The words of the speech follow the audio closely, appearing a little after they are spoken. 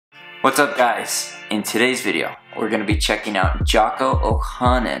What's up, guys? In today's video, we're going to be checking out JAAKO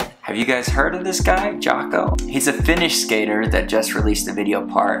Ojanen. Have you guys heard of this guy, JAAKO? He's a Finnish skater that just released a video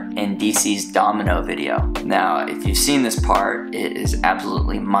part in DC's Domino video. Now, if you've seen this part, it is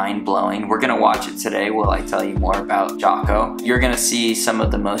absolutely mind-blowing. We're going to watch it today while I tell you more about JAAKO. You're going to see some of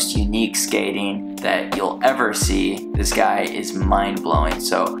the most unique skating that you'll ever see. This guy is mind-blowing.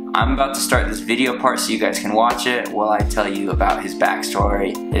 So I'm about to start this video part so you guys can watch it while I tell you about his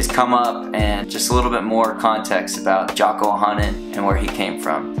backstory, his come up, and just a little bit more context about JAAKO Ojanen and where he came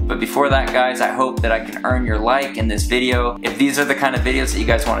from. But before that, guys, I hope that I can earn your like in this video. If these are the kind of videos that you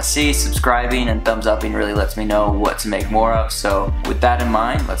guys want to see, subscribing and thumbs upping really lets me know what to make more of. So with that in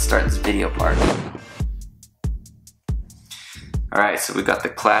mind, let's start this video part. Alright, so we got the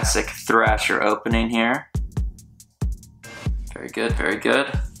classic Thrasher opening here. Very good, very good.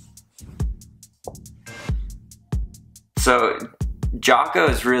 So JAAKO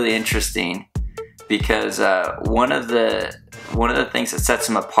is really interesting because one of the things that sets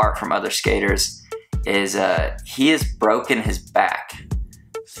him apart from other skaters is he has broken his back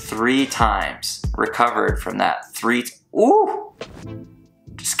 3 times, recovered from that ooh!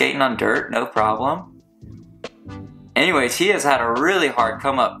 Just skating on dirt, no problem. Anyways, he has had a really hard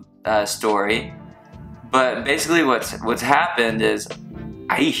come up story, but basically what's happened is,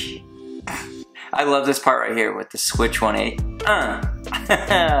 I love this part right here with the switch 180.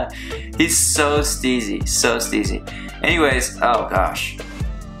 He's so steezy, so steezy. Anyways, oh gosh,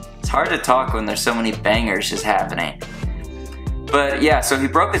 it's hard to talk when there's so many bangers just happening. But yeah, so he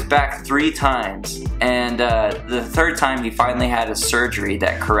broke his back 3 times, and the 3rd time he finally had a surgery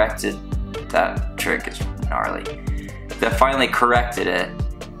that corrected that trick. Is gnarly. That finally corrected it,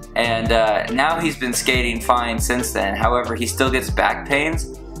 and now he's been skating fine since then. However, he still gets back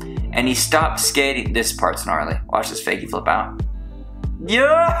pains, and he stopped skating. This part's gnarly. Watch this fakie flip out.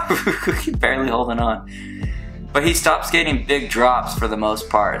 Yeah, barely holding on. But he stopped skating big drops for the most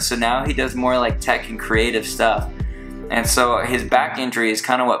part. So now he does more like tech and creative stuff. And so his back injury is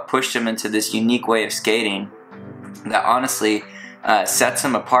kind of what pushed him into this unique way of skating that honestly sets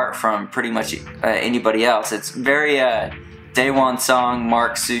him apart from pretty much anybody else. It's very Daewon Song,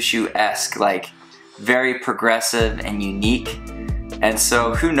 Mark Sushu-esque, like very progressive and unique. And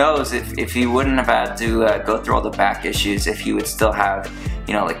so who knows if he wouldn't have had to go through all the back issues, if he would still have,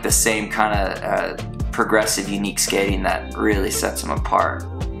 you know, like the same kind of progressive, unique skating that really sets him apart.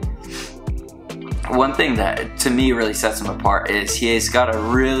 One thing that to me really sets him apart is he's got a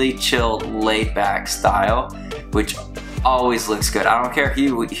really chilled, laid-back style, which always looks good. I don't care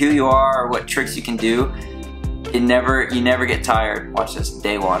who you are or what tricks you can do. You never get tired. Watch this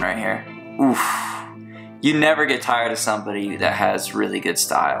Daewon right here. Oof. You never get tired of somebody that has really good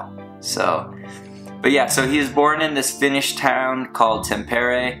style. So, but yeah, so he was born in this Finnish town called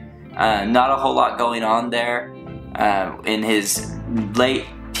Tampere. Not a whole lot going on there. In his late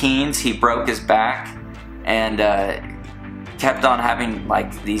teens, he broke his back and kept on having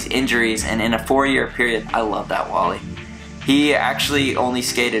like these injuries. And in a 4-year period, I love that, Wally. He actually only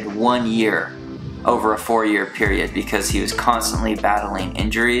skated 1 year over a 4-year period because he was constantly battling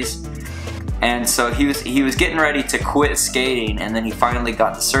injuries. And so he was getting ready to quit skating, and then he finally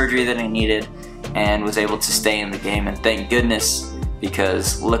got the surgery that he needed and was able to stay in the game, and thank goodness,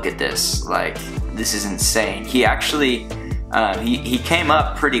 because look at this, like, this is insane. He actually he came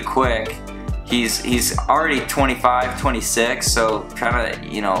up pretty quick. He's already 25, 26, so kind of,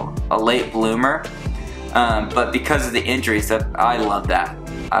 you know, a late bloomer. But because of the injuries, I love that.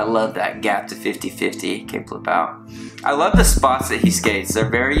 I love that gap to 50-50 kick flip out. I love the spots that he skates. They're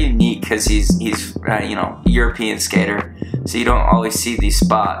very unique because he's you know, European skater, so you don't always see these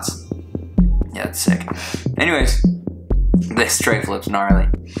spots. Yeah, that's sick. Anyways, this straight flip's gnarly.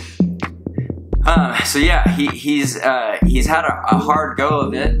 So yeah, he's had a hard go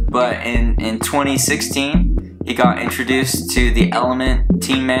of it, but in 2016 he got introduced to the Element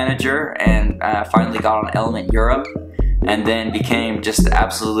team manager and finally got on Element Europe, and then became just the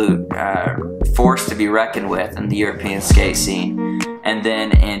absolute force to be reckoned with in the European skate scene. And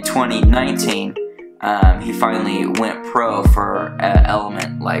then in 2019 he finally went pro for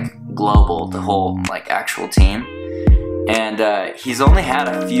Element, like global, the whole like actual team. And he's only had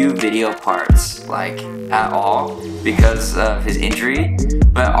a few video parts, like, at all, because of his injury.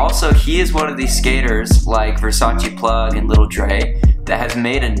 But also, he is one of these skaters, like Versace Plug and Little Dre, that has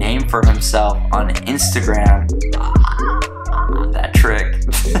made a name for himself on Instagram. That trick.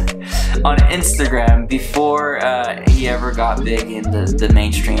 On Instagram before he ever got big in the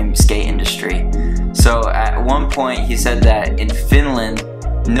mainstream skate industry. So at one point, he said that in Finland,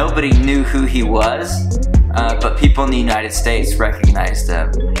 nobody knew who he was, but people in the United States recognized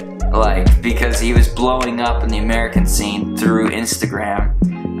him, like, because he was blowing up in the American scene through Instagram.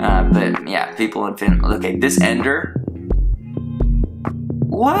 But yeah, people in Finland. Okay, this ender.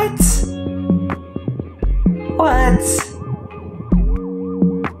 What?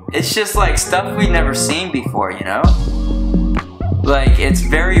 It's just like stuff we've never seen before, you know? Like, it's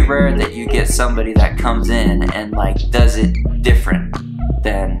very rare that you get somebody that comes in and like does it different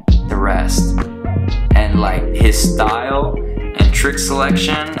than the rest. And like his style and trick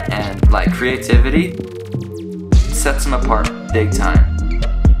selection and like creativity sets him apart big time.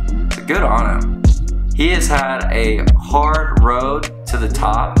 So good on him. He has had a hard road to the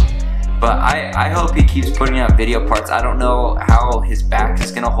top, but I hope he keeps putting out video parts. I don't know how his back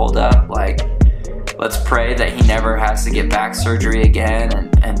is gonna hold up. Like, let's pray that he never has to get back surgery again,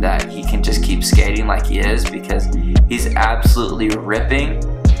 and that he can just keep skating like he is, because he's absolutely ripping.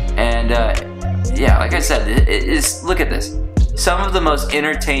 And yeah, like I said, it is, look at this. Some of the most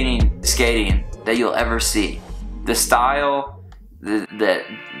entertaining skating that you'll ever see. The style, the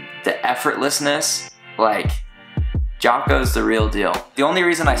effortlessness, like, Jaako's the real deal. The only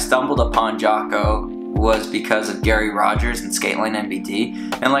reason I stumbled upon Jaako was because of Gary Rogers and Skateline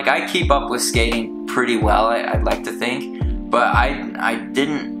MBD. And like, I keep up with skating pretty well, I'd like to think, but I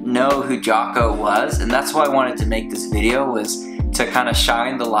didn't know who Jaako was, and that's why I wanted to make this video, was to kind of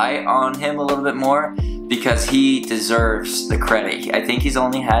shine the light on him a little bit more, because he deserves the credit. I think he's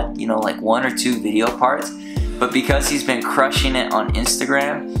only had, you know, like 1 or 2 video parts, but because he's been crushing it on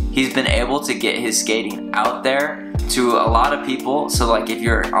Instagram, he's been able to get his skating out there to a lot of people. So like, if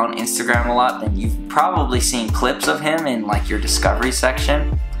you're on Instagram a lot, then you've probably seen clips of him in like your discovery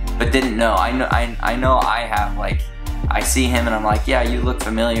section, but didn't know. I know I have. Like, I see him and I'm like, yeah, you look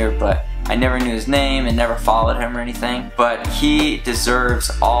familiar, but I never knew his name and never followed him or anything. But he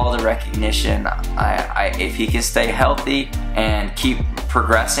deserves all the recognition. If he can stay healthy and keep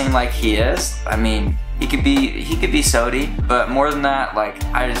progressing like he is, I mean, he could be Sodi, but more than that, like,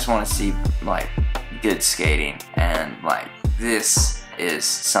 I just want to see like good skating, and like, this is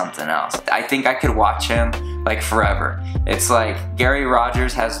something else. I think I could watch him like forever. It's like Gary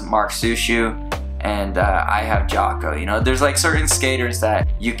Rogers has Mark Sushu, and I have Jaako. You know, there's like certain skaters that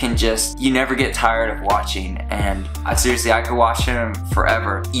you never get tired of watching, and seriously, I could watch him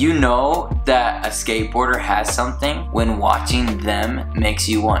forever. You know that a skateboarder has something when watching them makes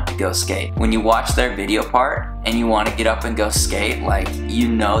you want to go skate. When you watch their video part and you want to get up and go skate, like, you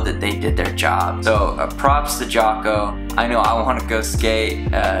know that they did their job. So props to Jaako. I know I want to go skate.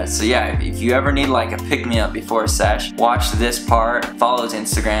 So yeah, if you ever need like a pick-me-up before a sesh, watch this part, follow his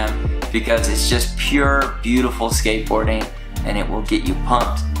Instagram, because it's just pure, beautiful skateboarding, and it will get you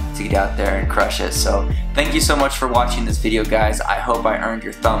pumped to get out there and crush it. So thank you so much for watching this video, guys. I hope I earned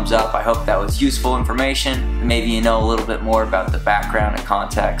your thumbs up. I hope that was useful information. Maybe you know a little bit more about the background and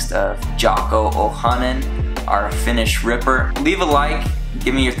context of Jaako Ojanen, our Finnish ripper. Leave a like,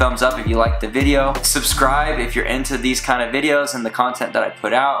 give me your thumbs up if you liked the video. Subscribe if you're into these kind of videos and the content that I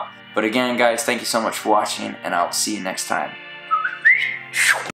put out. But again, guys, thank you so much for watching, and I will see you next time.